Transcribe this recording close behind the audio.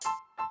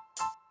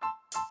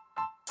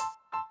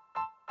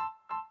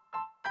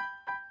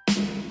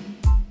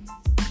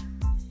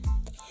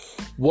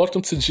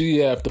Welcome to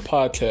GF, the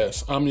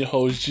podcast. I'm your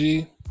host,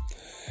 G,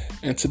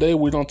 and today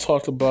we're going to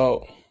talk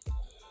about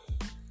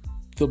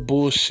the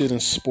bullshit in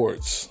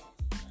sports.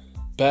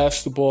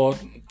 Basketball,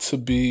 to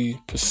be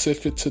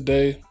specific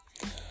today.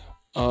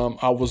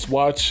 I was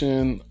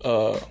watching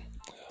a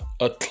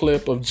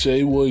clip of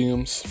Jay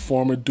Williams,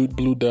 former Duke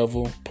Blue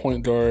Devil,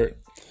 point guard,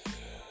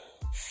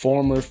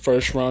 former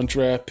first-round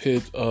draft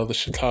pick of the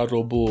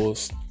Chicago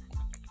Bulls.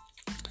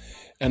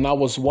 And I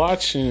was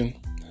watching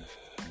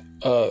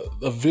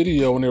a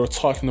video when they were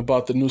talking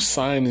about the new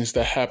signings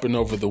that happened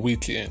over the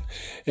weekend.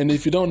 And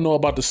if you don't know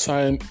about the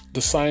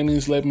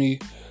signings, let me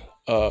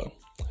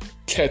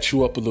catch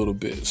you up a little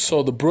bit.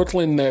 So the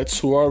Brooklyn Nets,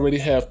 who already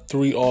have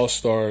 3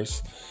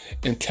 All-Stars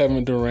in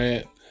Kevin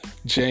Durant,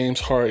 James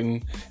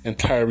Harden, and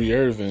Kyrie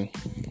Irving,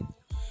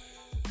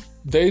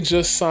 they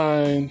just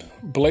signed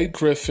Blake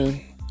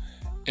Griffin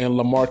and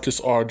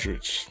LaMarcus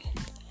Aldridge,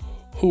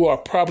 who are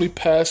probably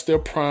past their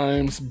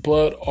primes,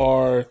 but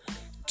are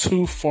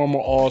 2 former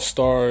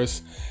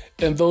All-Stars,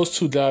 and those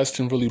 2 guys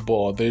can really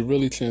ball. They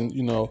really can,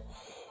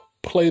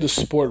 play the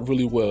sport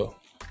really well.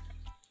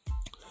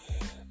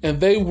 And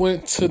they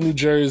went to New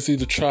Jersey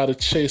to try to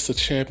chase a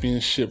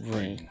championship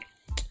ring.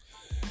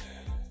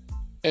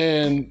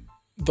 And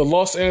the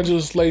Los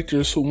Angeles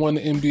Lakers, who won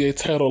the NBA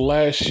title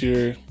last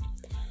year,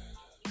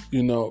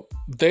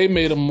 they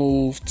made a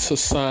move to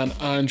sign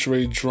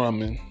Andre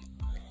Drummond,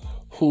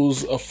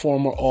 who's a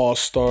former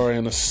All-Star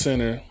and a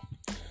center,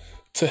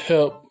 to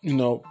help,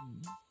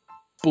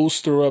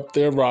 bolster up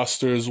their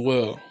roster as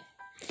well.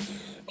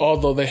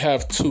 Although they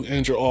have 2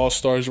 injured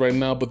All-Stars right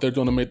now, but they're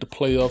going to make the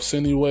playoffs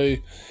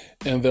anyway,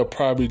 and they'll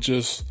probably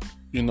just,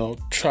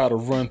 try to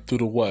run through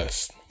the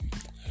West.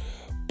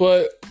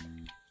 But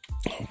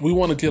we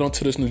want to get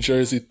onto this New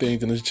Jersey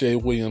thing and this Jay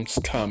Williams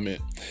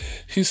comment.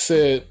 He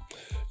said,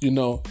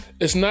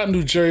 it's not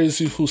New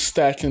Jersey who's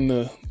stacking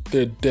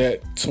their deck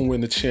to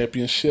win the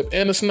championship,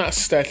 and it's not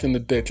stacking the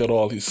deck at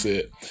all, he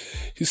said.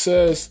 He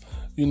says,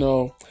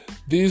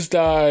 these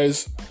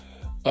guys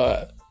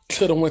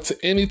could have went to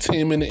any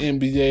team in the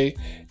NBA.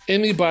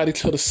 Anybody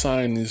could have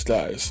signed these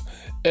guys.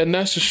 And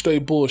that's just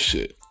straight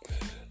bullshit.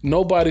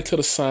 Nobody could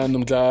have signed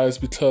them guys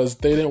because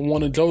they didn't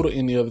want to go to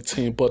any other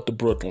team but the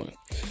Brooklyn.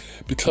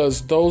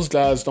 Because those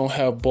guys don't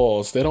have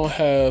balls. They don't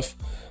have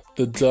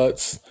the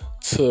guts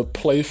to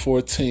play for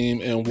a team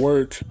and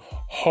work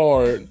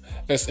hard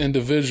as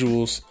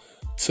individuals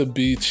to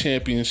be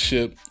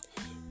championship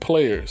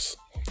players.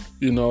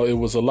 It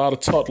was a lot of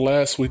talk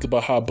last week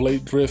about how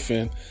Blake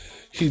Griffin,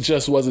 he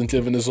just wasn't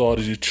giving his all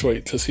to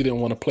Detroit because he didn't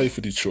want to play for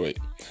Detroit.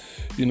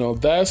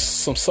 That's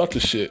some sucker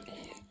shit.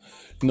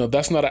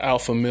 That's not an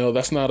alpha male.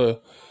 That's not a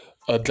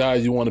guy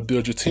you want to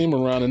build your team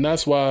around. And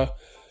that's why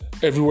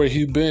everywhere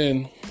he's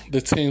been,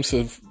 the teams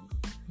have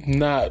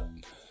not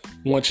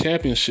won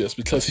championships,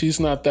 because he's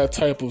not that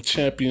type of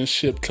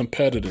championship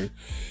competitor.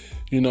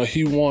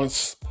 He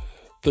wants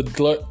the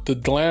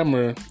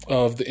glamour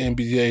of the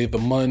NBA, the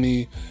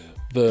money,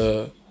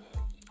 the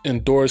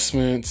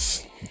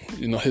endorsements,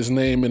 his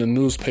name in a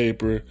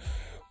newspaper,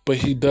 but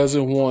he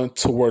doesn't want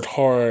to work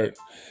hard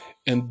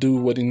and do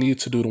what he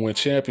needs to do to win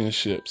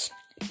championships.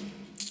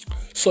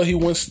 So he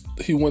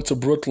went to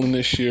Brooklyn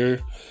this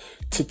year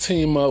to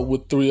team up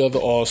with 3 other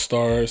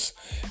All-Stars,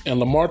 and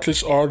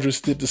LaMarcus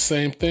Aldridge did the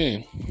same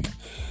thing.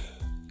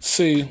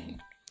 See,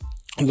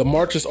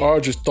 LaMarcus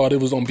Aldridge thought it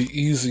was going to be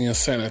easy in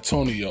San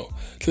Antonio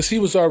because he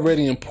was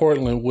already in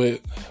Portland with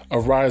a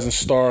rising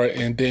star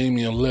and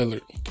Damian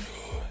Lillard.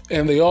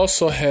 And they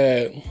also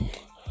had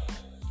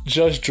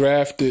just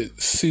drafted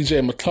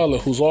CJ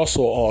McCullough, who's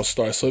also an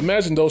All-Star. So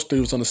imagine those 3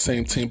 was on the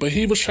same team. But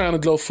he was trying to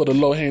go for the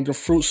low-hanging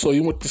fruit, so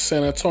he went to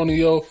San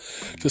Antonio.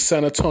 The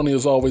San Antonio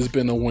has always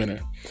been a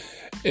winner.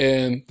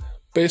 And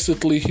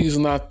basically, he's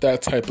not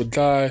that type of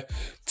guy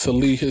to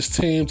lead his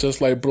team,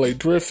 just like Blake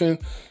Griffin,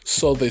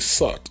 so they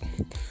sucked.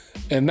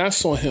 And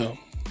that's on him.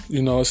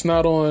 It's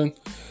not on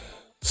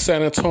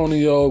San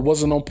Antonio. It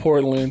wasn't on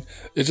Portland.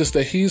 It's just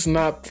that he's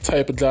not the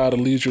type of guy to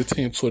lead your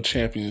team to a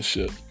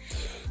championship.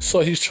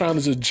 So he's trying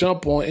to just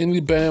jump on any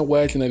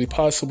bandwagon that he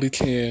possibly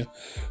can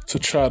to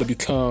try to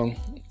become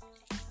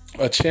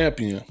a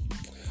champion.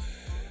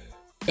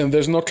 And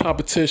there's no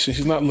competition.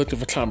 He's not looking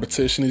for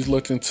competition. He's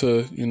looking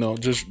to,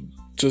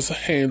 just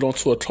hang on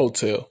to a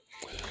coattail.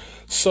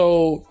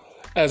 So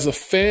as a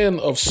fan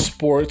of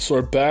sports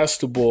or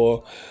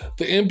basketball,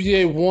 the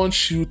NBA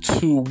wants you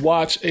to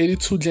watch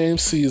 82-game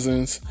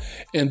seasons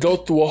and go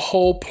through a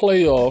whole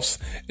playoffs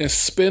and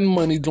spend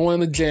money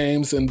going to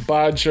games and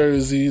buy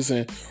jerseys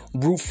and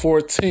root for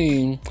a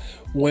team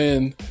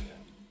when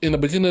in the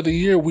beginning of the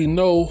year we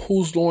know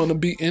who's going to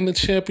be in the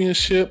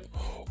championship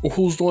or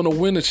who's going to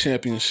win the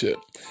championship.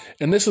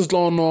 And this is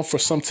going on for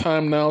some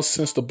time now,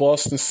 since the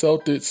Boston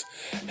Celtics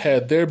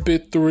had their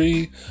big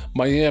 3,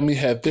 Miami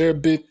had their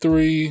big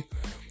 3,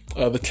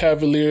 the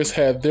Cavaliers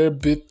had their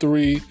big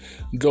 3,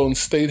 Golden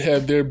State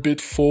had their big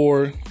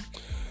 4.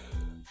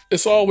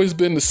 It's always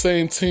been the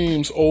same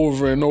teams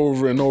over and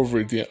over and over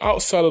again,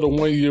 outside of the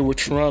 1 year where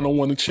Toronto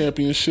won the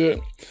championship.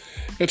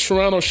 And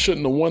Toronto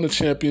shouldn't have won the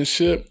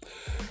championship.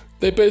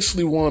 They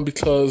basically won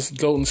because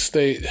Golden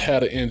State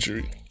had an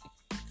injury.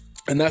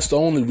 And that's the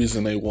only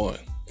reason they won.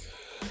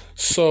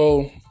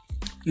 So,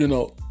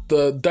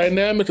 the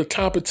dynamic of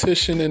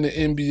competition in the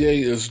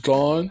NBA is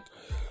gone.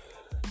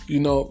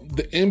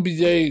 The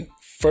NBA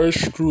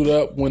first screwed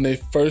up when they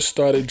first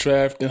started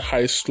drafting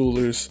high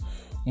schoolers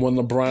when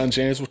LeBron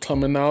James was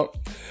coming out,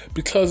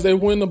 because they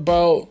went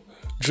about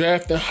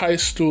drafting high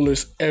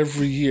schoolers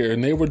every year,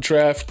 and they were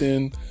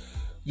drafting,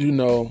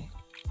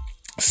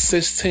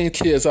 16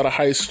 kids out of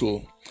high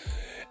school.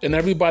 And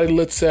everybody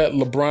looks at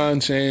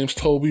LeBron James,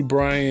 Kobe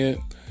Bryant,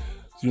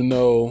 Tracy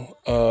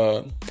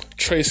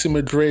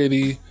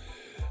McGrady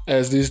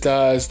as these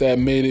guys that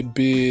made it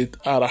big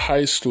out of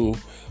high school.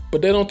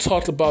 But they don't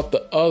talk about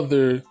the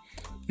other,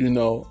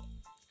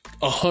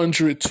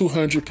 100,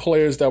 200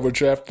 players that were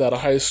drafted out of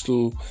high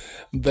school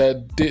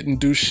that didn't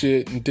do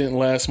shit and didn't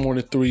last more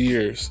than 3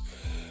 years.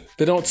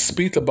 They don't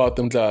speak about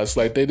them guys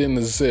like they didn't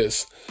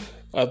exist.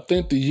 I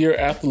think the year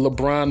after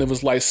LeBron, it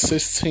was like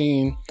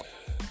 16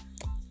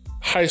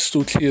 high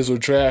school kids were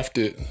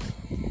drafted,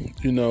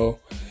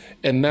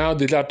 and now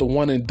they got the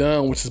one and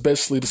done, which is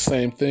basically the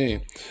same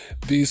thing.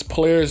 These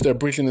players that are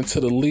breaking into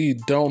the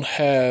league don't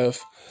have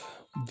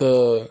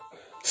the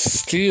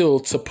skill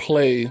to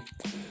play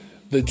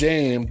the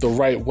game the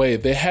right way.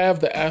 They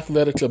have the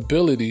athletic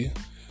ability,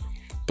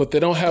 but they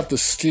don't have the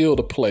skill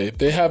to play.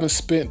 They haven't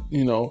spent,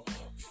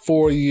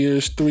 4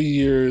 years, 3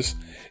 years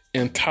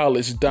in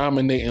college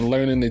dominating,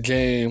 learning the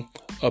game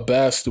of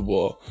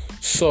basketball.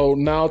 So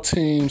now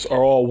teams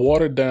are all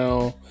watered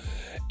down,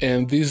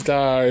 and these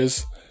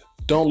guys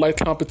don't like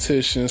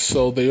competition,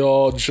 so they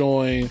all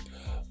join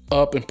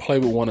up and play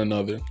with one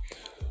another,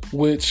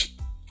 which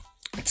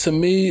to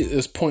me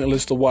is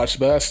pointless to watch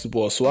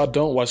basketball. So I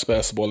don't watch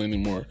basketball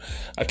anymore.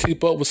 I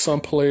keep up with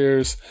some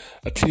players.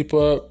 I keep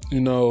up,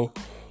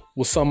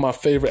 with some of my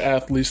favorite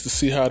athletes to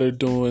see how they're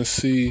doing,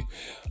 see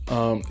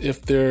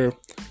if they're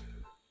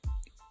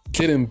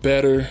getting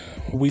better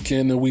week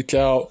in and week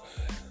out.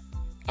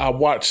 I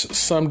watch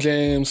some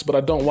games, but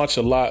I don't watch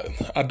a lot.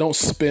 I don't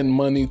spend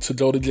money to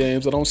go to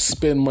games. I don't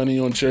spend money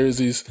on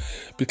jerseys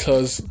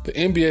because the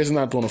NBA is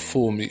not going to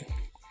fool me.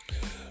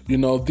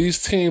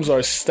 These teams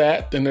are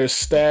stacked, and they're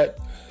stacked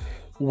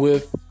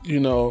with,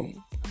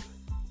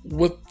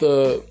 with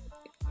the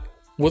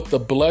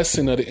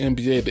blessing of the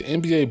NBA. The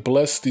NBA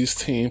blessed these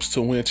teams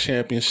to win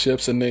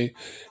championships, and they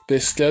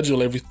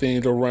schedule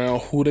everything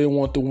around who they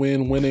want to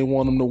win, when they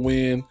want them to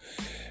win,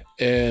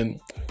 and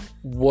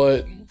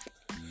what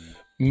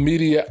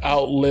media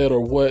outlet or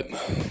what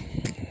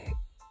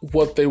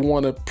they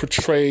want to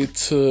portray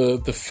to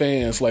the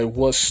fans, like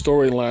what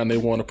storyline they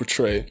want to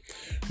portray.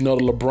 The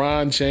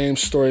LeBron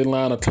James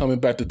storyline of coming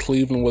back to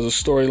Cleveland was a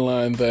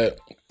storyline that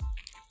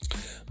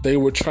they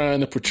were trying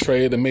to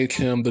portray to make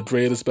him the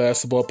greatest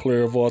basketball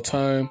player of all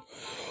time,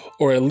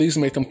 or at least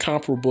make him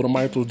comparable to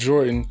Michael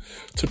Jordan,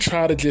 to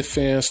try to get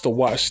fans to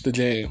watch the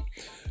game.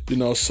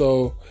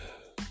 So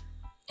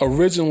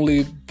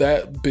originally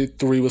that big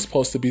three was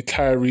supposed to be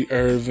Kyrie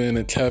Irving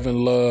and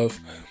Kevin Love,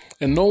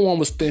 and no one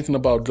was thinking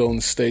about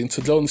Golden State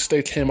until Golden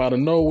State came out of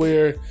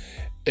nowhere.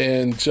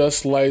 And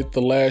just like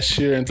the last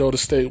year in Golden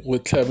State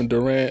with Kevin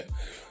Durant,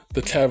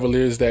 the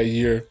Cavaliers that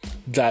year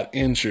got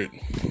injured,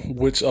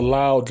 which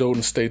allowed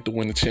Golden State to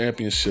win the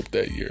championship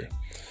that year.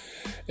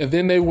 And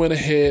then they went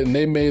ahead and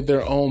they made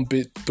their own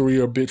big three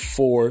or big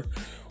four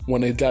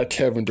when they got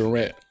Kevin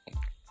Durant.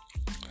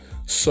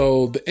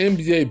 So the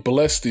NBA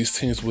blessed these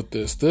teams with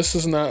this. This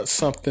is not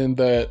something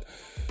that,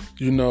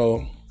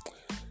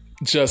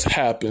 just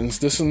happens.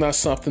 This is not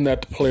something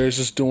that the players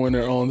just do on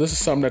their own. This is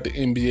something that the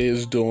NBA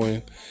is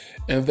doing,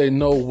 and they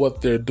know what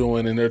they're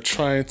doing, and they're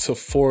trying to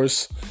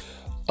force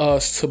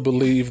us to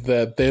believe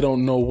that they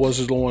don't know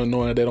what's going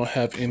on and they don't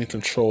have any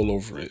control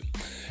over it.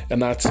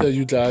 And I tell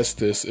you guys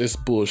this, it's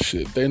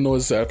bullshit. They know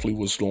exactly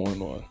what's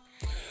going on.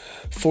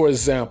 For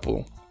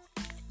example,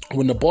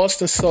 when the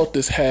Boston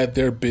Celtics had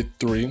their big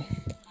three,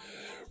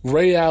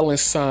 Ray Allen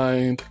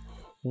signed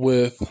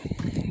with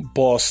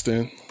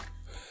Boston,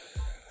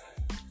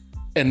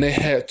 and they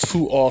had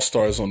 2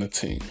 All-Stars on the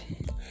team.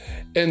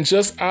 And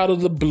just out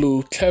of the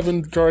blue,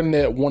 Kevin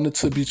Garnett wanted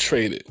to be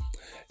traded.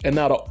 And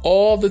out of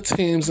all the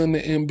teams in the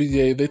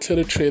NBA, they could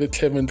have traded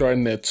Kevin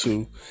Garnett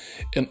to,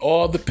 and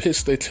all the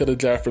picks they could have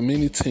got from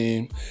any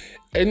team,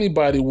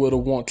 anybody would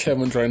have want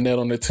Kevin Garnett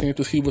on their team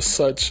because he was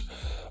such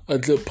a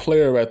good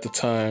player at the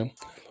time.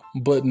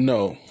 But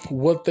no,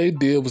 what they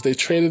did was they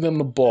traded him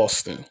to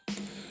Boston.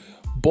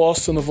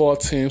 Boston, of all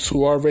teams,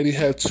 who already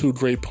had 2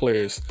 great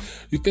players.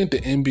 You think the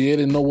NBA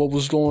didn't know what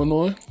was going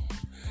on?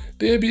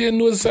 The NBA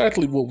knew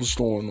exactly what was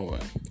going on.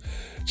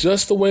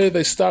 Just the way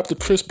they stopped the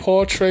Chris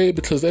Paul trade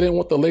because they didn't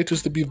want the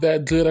Lakers to be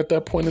that good at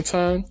that point in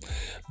time.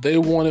 They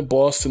wanted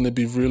Boston to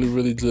be really,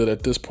 really good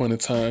at this point in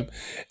time.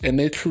 And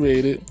they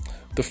created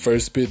the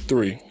first big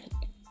three.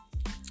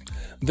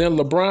 Then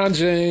LeBron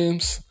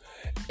James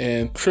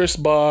and Chris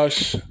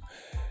Bosh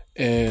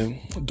and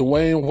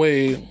Dwayne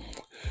Wade,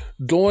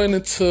 going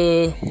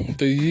into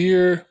the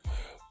year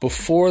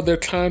before their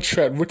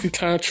rookie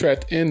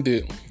contract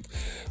ended,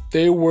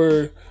 they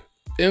were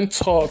in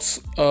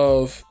talks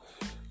of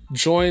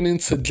joining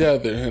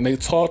together, and they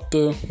talked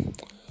to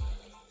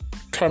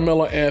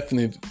Carmelo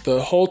Anthony.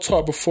 The whole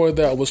talk before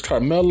that was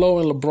Carmelo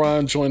and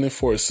LeBron joining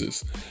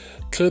forces.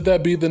 Could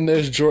that be the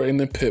next Jordan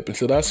and Pippen?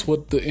 So that's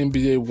what the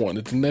NBA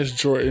wanted, the next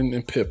Jordan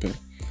and Pippen.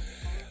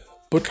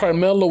 But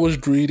Carmelo was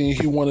greedy.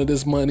 He wanted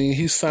his money.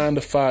 He signed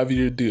a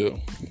 5-year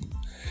deal.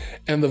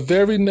 And the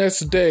very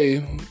next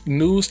day,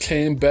 news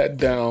came back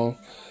down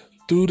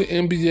through the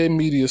NBA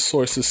media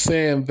sources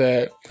saying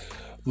that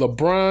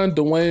LeBron,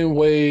 Dwayne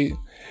Wade,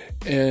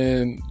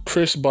 and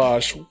Chris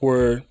Bosh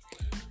were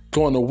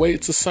going to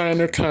wait to sign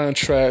their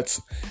contracts,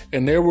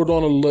 and they were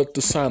going to look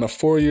to sign a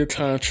 4-year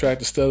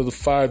contract instead of the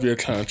 5-year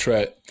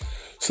contract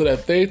so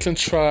that they can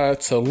try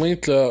to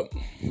link up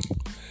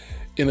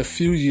in a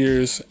few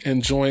years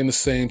and join the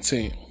same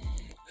team.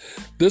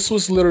 This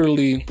was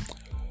literally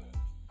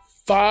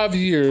 4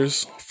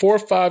 or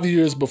 5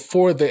 years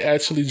before they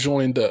actually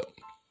joined up.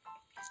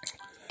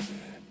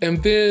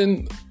 And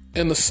then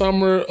in the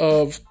summer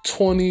of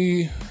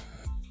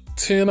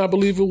 2010, I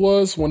believe it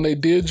was, when they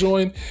did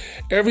join,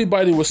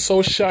 everybody was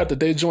so shocked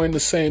that they joined the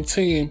same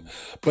team,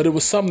 but it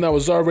was something that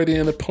was already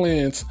in the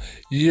plans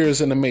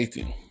years in the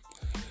making.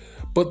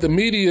 But the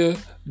media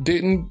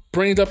didn't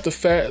bring up the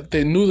fact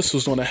they knew this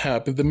was going to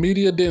happen. The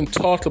media didn't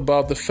talk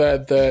about the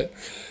fact that,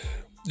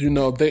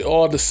 they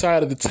all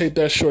decided to take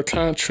that short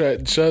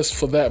contract just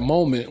for that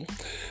moment.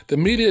 The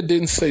media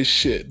didn't say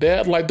shit. They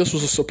acted like this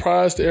was a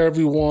surprise to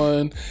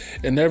everyone,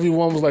 and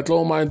everyone was like,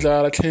 oh my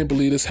God, I can't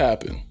believe this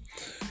happened.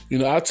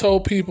 I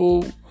told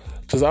people,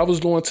 because I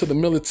was going to the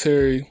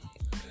military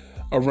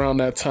around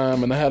that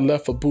time and I had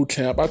left for boot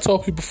camp, I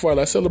told people before,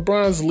 I said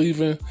LeBron's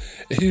leaving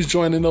and he's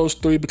joining those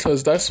three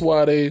because that's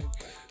why they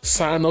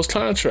signed those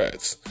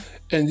contracts.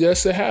 And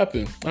yes, it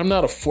happened. I'm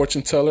not a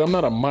fortune teller. I'm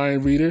not a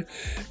mind reader.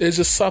 It's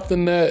just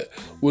something that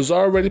was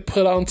already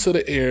put out into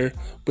the air.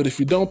 But if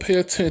you don't pay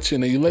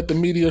attention and you let the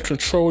media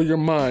control your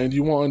mind,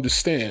 you won't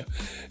understand.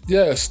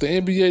 Yes, the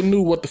NBA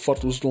knew what the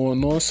fuck was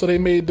going on, so they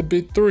made the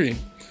big three.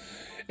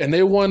 And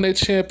they won their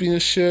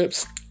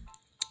championships.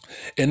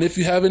 And if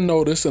you haven't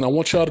noticed, and I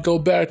want y'all to go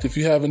back if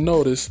you haven't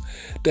noticed,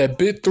 that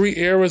big three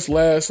eras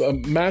last a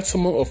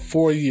maximum of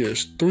 4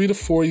 years. 3 to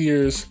 4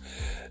 years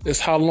is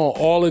how long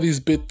all of these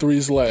big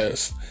threes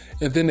last.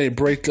 And then they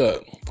break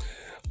up.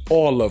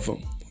 All of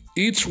them.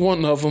 Each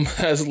one of them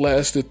has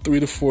lasted 3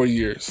 to 4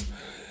 years.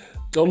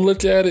 Go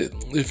look at it.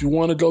 If you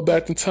want to go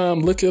back in time,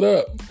 look it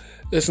up.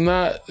 It's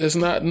not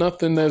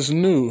nothing that's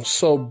new.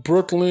 So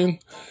Brooklyn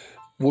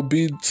will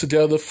be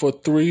together for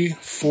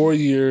 3-4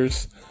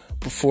 years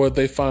before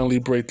they finally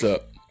break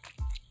up.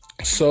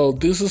 So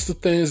this is the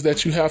things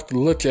that you have to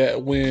look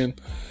at when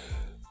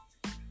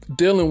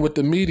dealing with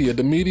the media.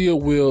 The media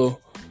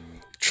will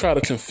try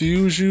to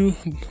confuse you.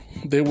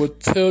 They will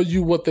tell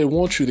you what they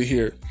want you to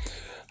hear.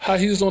 How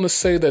he's going to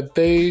say that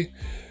they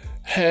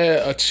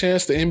had a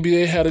chance, the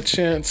NBA had a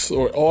chance,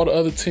 or all the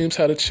other teams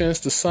had a chance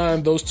to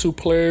sign those two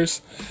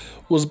players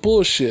was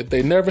bullshit.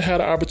 They never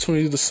had an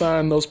opportunity to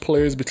sign those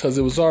players because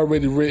it was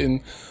already written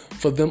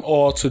for them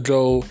all to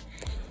go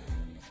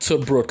to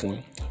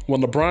Brooklyn.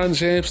 When LeBron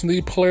James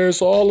need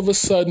players, all of a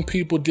sudden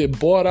people get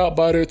bought out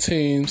by their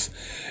teams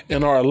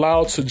and are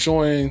allowed to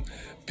join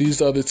these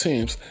other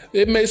teams.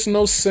 It makes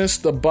no sense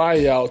to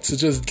buy out, to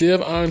just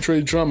give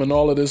Andre Drummond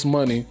all of this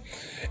money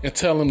and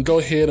tell him go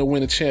ahead and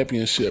win a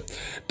championship.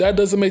 That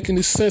doesn't make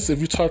any sense if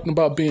you're talking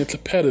about being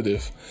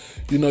competitive.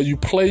 You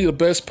play the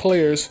best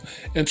players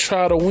and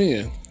try to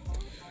win.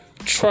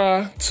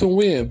 Try to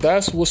win.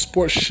 That's what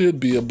sports should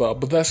be about,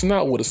 but that's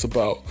not what it's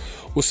about.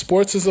 What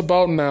sports is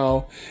about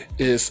now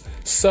is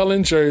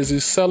selling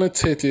jerseys, selling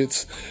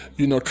tickets,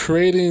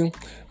 creating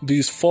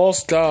these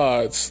false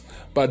gods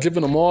by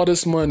giving them all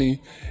this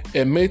money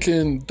and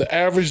making the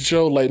average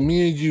Joe like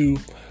me and you,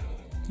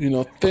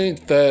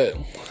 think that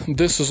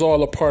this is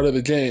all a part of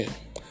the game.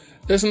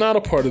 It's not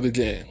a part of the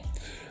game.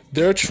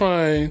 They're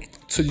trying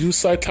to use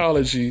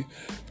psychology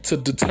to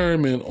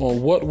determine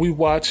on what we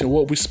watch and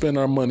what we spend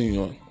our money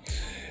on.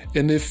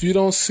 And if you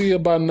don't see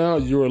it by now,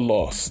 you're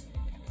lost.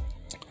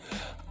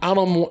 I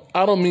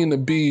don't mean to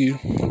be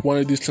one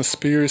of these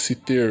conspiracy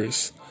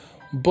theorists,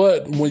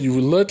 but when you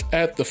look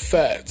at the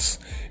facts,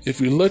 if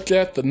you look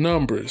at the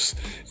numbers,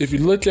 if you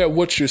look at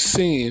what you're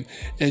seeing,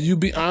 and you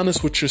be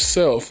honest with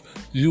yourself,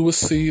 you will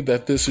see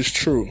that this is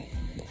true.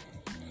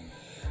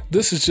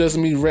 This is just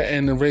me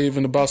ranting and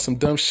raving about some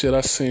dumb shit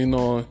I seen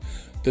on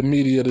the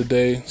media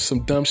today,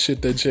 some dumb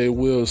shit that Jay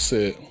Will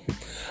said.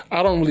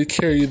 I don't really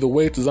care either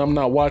way because I'm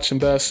not watching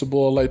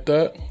basketball like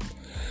that.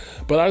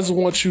 But I just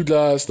want you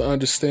guys to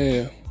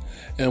understand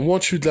and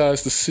want you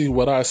guys to see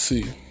what I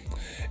see.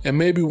 And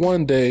maybe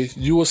one day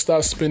you will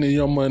stop spending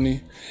your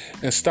money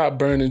and stop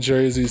burning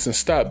jerseys and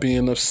stop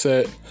being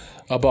upset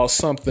about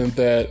something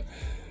that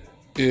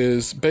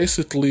is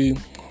basically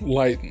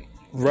like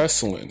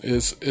wrestling.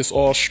 It's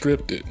all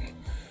scripted.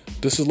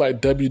 This is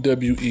like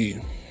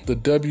WWE. The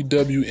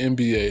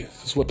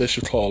WWNBA is what they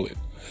should call it.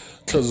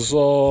 Because it's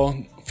all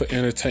for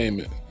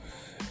entertainment.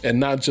 And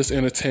not just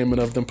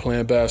entertainment of them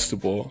playing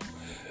basketball.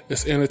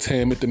 It's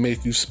entertainment to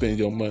make you spend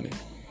your money.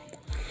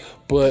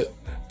 But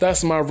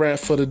that's my rant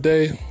for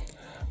today.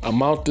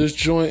 I'm out this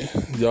joint.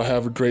 Y'all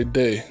have a great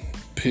day.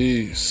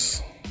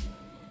 Peace.